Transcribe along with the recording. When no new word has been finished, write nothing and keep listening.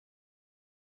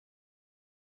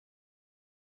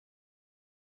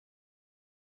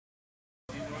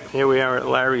Here we are at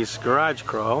Larry's Garage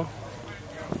Crawl.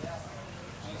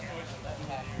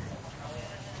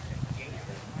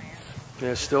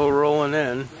 They're still rolling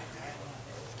in.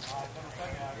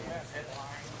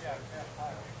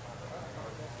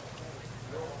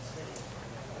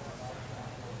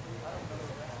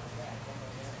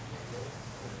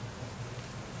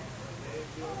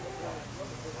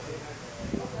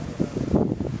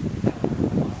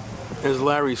 Here's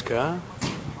Larry's car.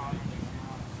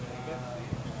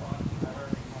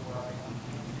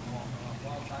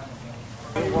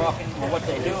 What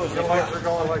they do is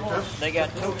they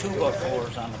got two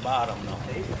 2x4s on the bottom though,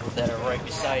 that are right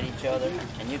beside each other,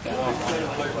 and you can walk on them.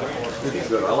 It's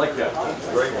good. I like that.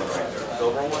 Great one right there.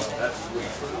 Silver one. That's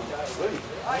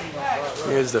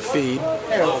sweet. Here's the feed.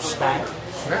 Hey, little snack.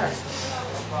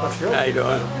 How you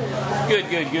doing? Good,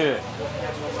 good, good.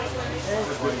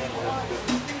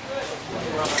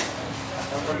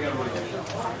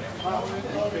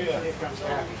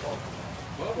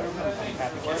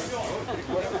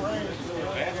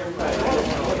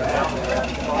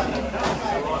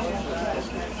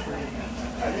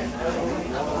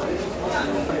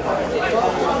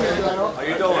 How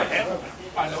you doing?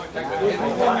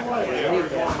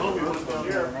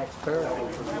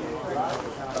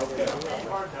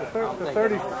 The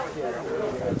 30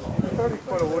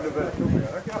 foot would have been too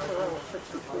bad. I got around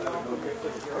 62.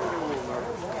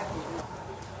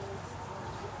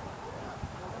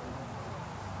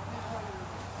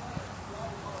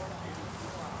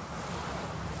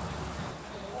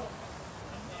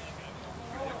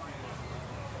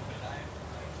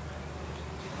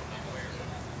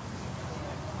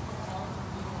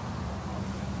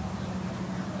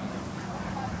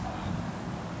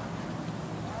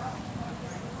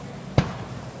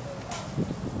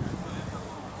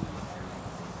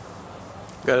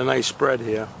 Got a nice spread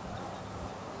here.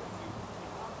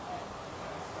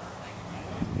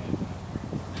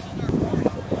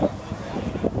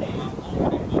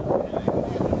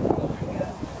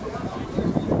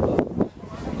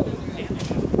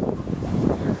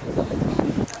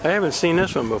 I haven't seen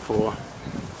this one before.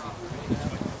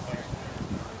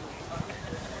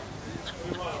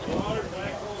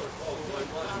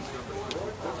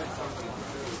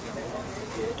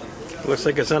 Looks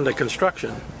like it's under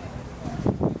construction.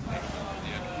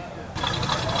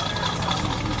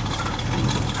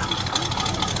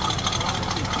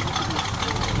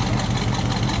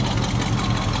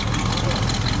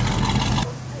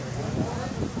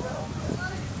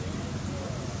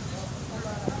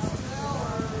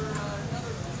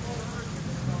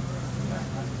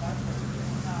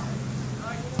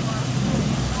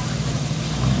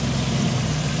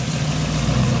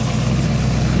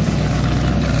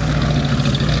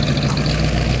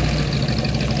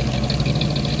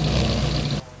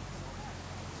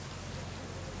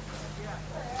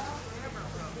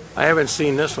 I haven't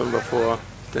seen this one before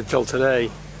until today.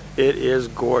 It is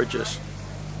gorgeous.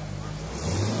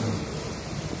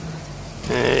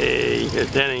 Hey,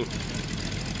 here's Denny.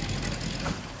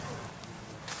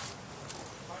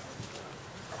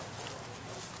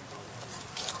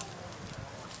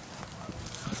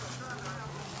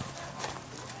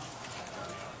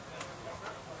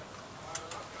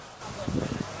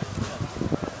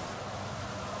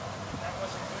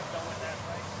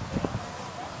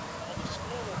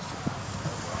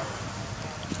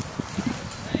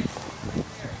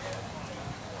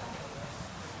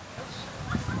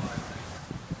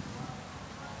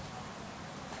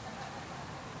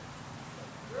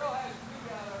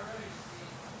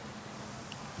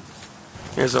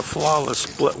 Here's a flawless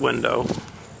split window. I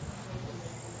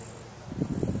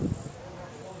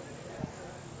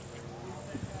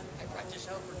brought this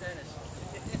out for Dennis.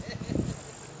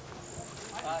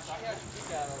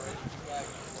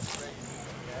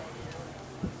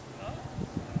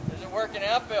 Is it working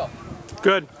out, Bill?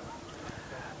 Good.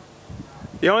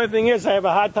 The only thing is I have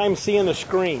a hard time seeing the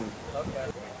screen. Okay.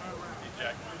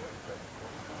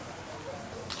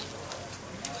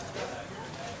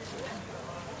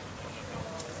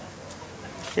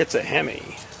 It's a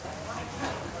Hemi.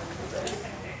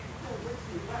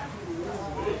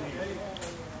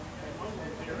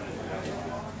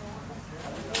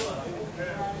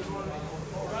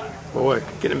 Boy,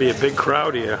 gonna be a big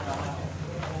crowd here.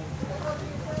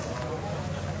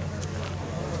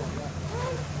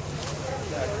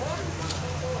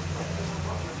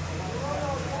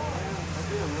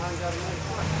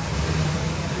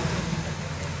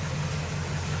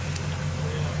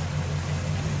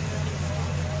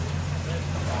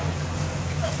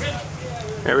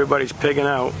 Everybody's pigging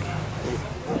out.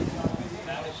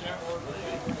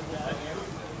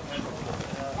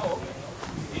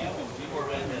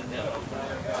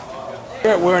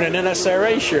 You're wearing an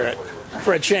NSRA shirt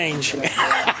for a change.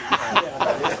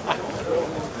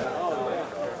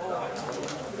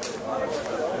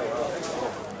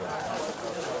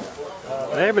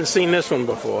 I haven't seen this one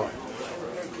before.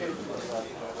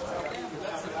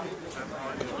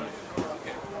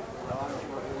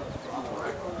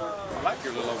 I like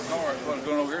your little car. What I'm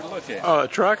going over here to look at. Oh, a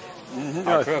truck? Mm-hmm.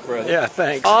 A truck, brother. Yeah,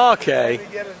 thanks. Okay.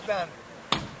 Get it done.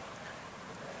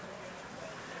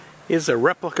 Here's a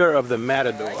replica of the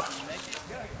Matador.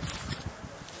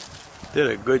 Did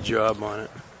a good job on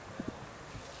it.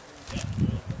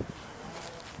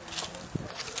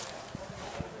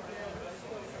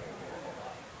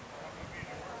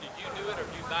 Did you do it or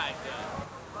did you buy it?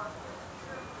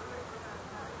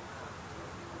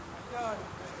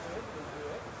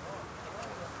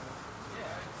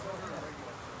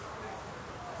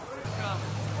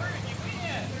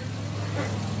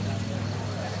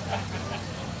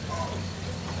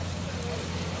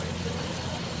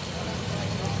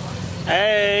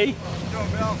 Hey.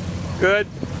 Good.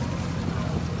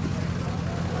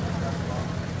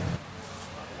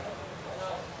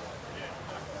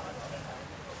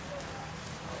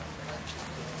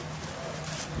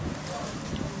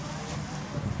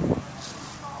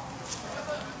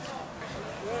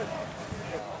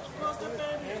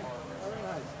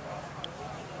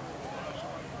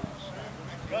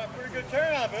 Got a pretty good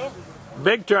turnout, Bill.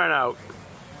 Big turnout.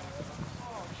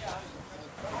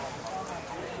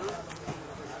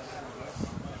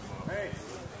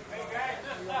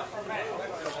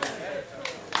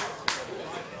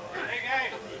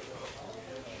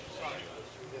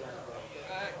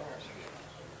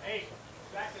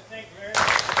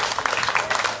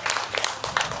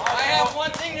 I have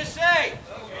one thing to say,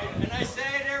 and I say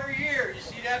it every year. You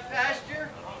see that pasture?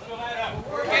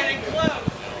 We're getting close.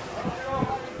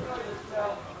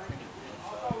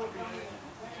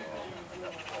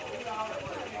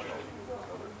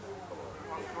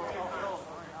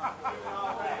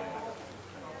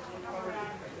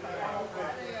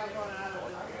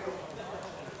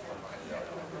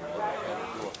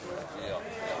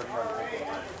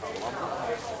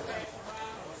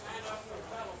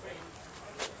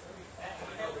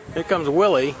 Here comes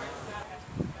Willie.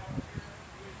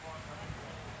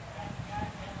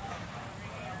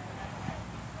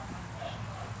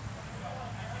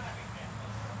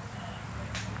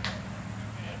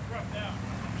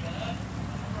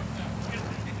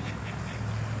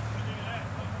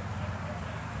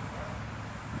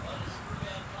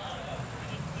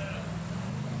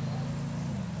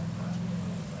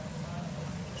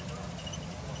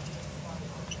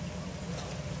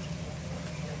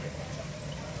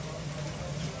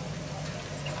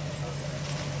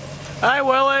 Hi,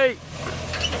 Willie.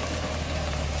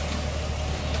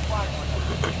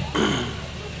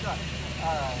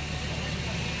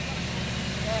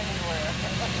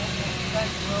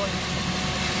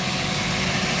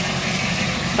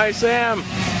 Hi, Sam.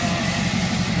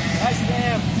 Hi,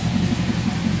 Sam.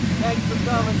 Thanks for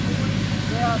coming.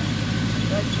 Yeah.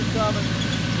 Thanks for coming.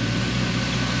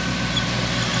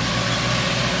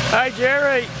 Hi,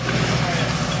 Jerry.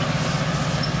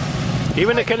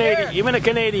 Even the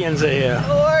Canadians are here.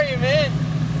 How are you, man?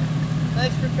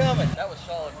 Thanks for coming. That was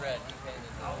solid red. You painted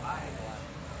it.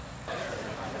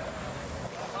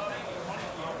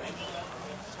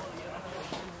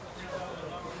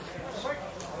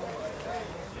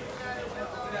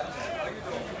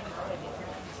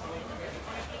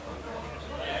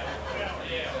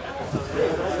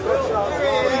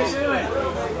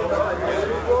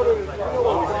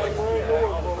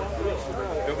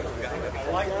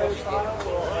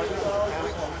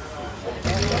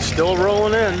 Still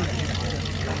rolling in.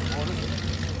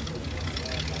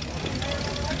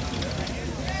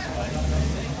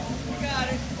 Got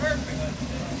it. Perfect.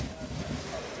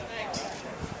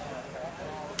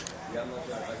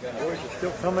 Boys are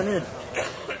still coming in.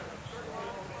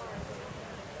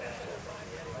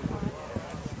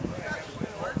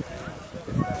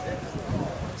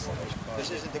 This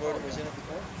isn't the boat that was in it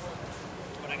before?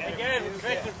 Again,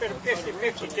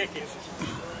 50 tickets.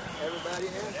 Everybody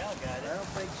here? I don't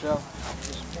think so.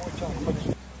 There's more talk.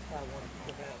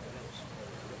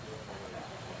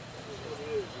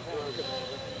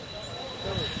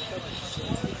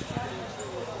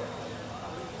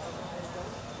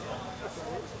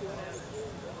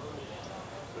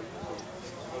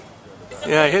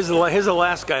 Yeah, here's the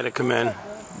last guy to come in.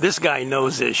 This guy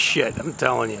knows his shit, I'm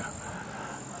telling you.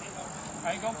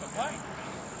 I ain't gonna complain.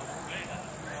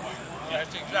 Yeah,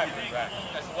 that's exactly right.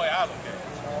 That's the way I look at it.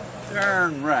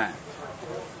 Turn right.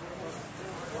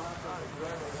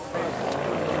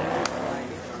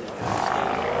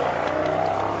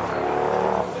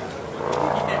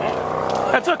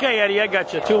 That's okay, Eddie. I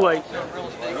got you. Too late.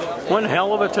 One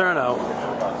hell of a turnout.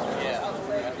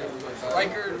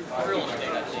 Riker real estate,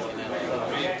 I think.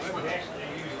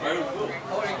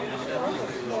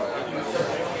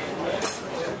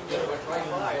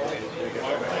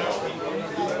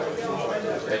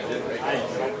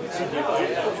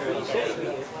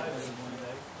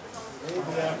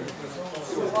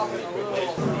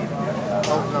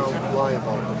 Don't know why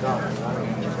about the guy.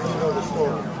 You know the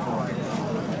story.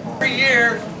 Every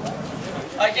year,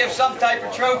 I give some type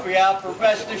of trophy out for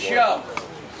best of show.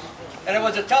 And it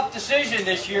was a tough decision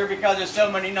this year because there's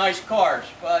so many nice cars.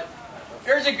 But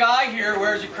there's a guy here who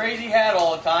wears a crazy hat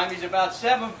all the time. He's about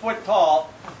 7 foot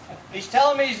tall. He's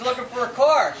telling me he's looking for a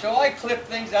car. So I clip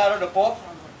things out of the book.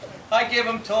 I give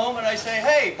them to him and I say,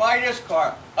 hey, buy this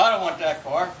car. I don't want that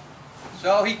car.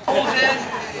 So he pulls in.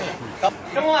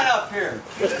 Come on up here.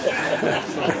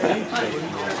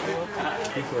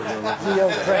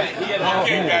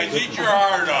 Okay, guys, eat your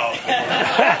heart out.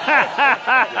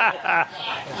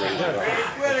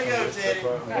 Where to go, Teddy?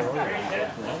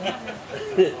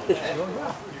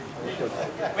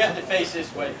 We have to face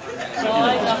this way.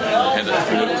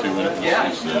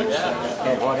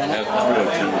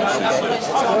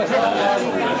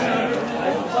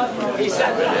 He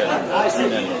said, I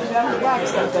said, you never back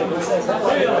something. He says,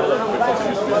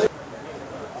 I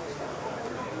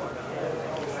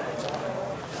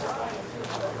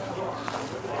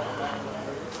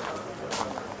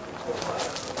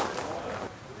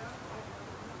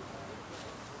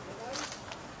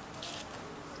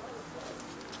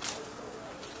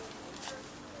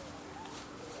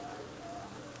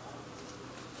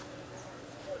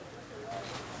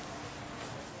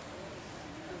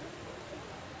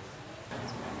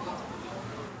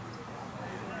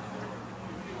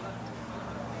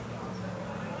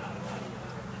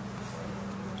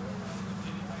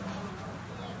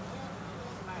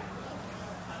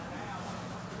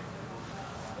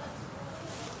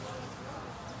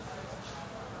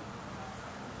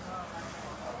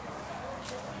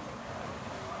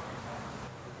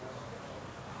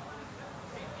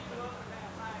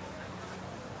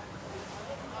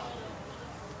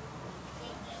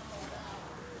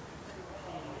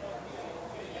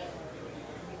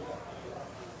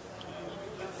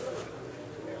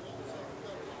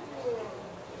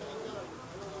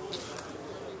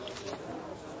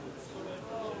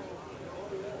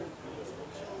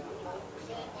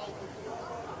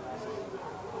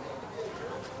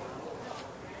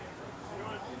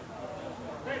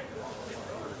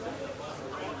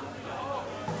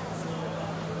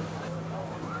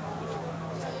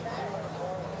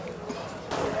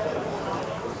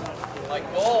My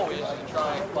goal is to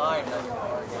try and find a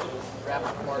car, wrap the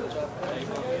parts up, but it's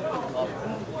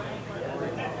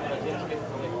getting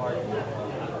really hard.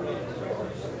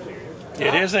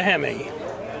 It is a Hemi.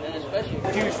 And especially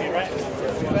Tuesday, right?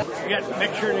 You got to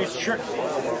make sure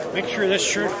this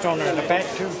shirt's on the back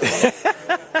too.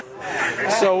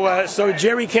 So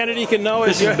Jerry Kennedy can know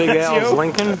This is Big Al's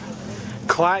Lincoln.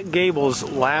 Clark Gable's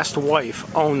last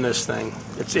wife owned this thing.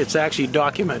 It's actually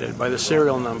documented by the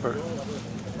serial number.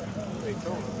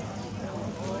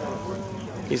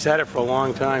 He's had it for a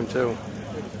long time too.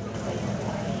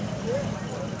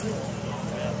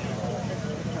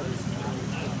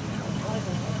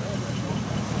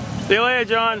 See you later,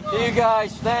 John. see you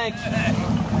guys, thanks.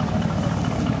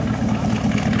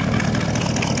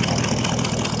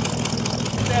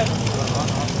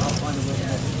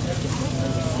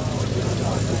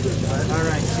 All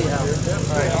right, see how.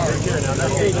 All right, take care now.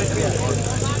 That's it.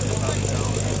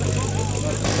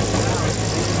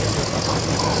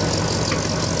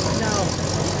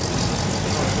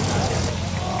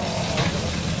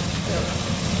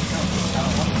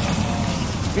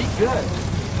 Be good.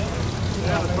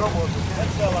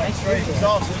 That's straight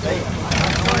sausage.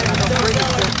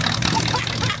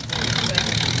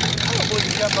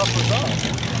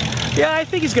 Yeah, I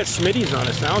think he's got Smitty's on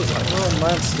it, sounds like. Oh,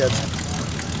 mine's got.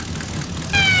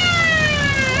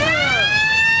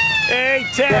 Hey,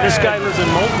 Ted! This guy lives in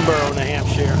Moultonborough, New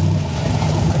Hampshire.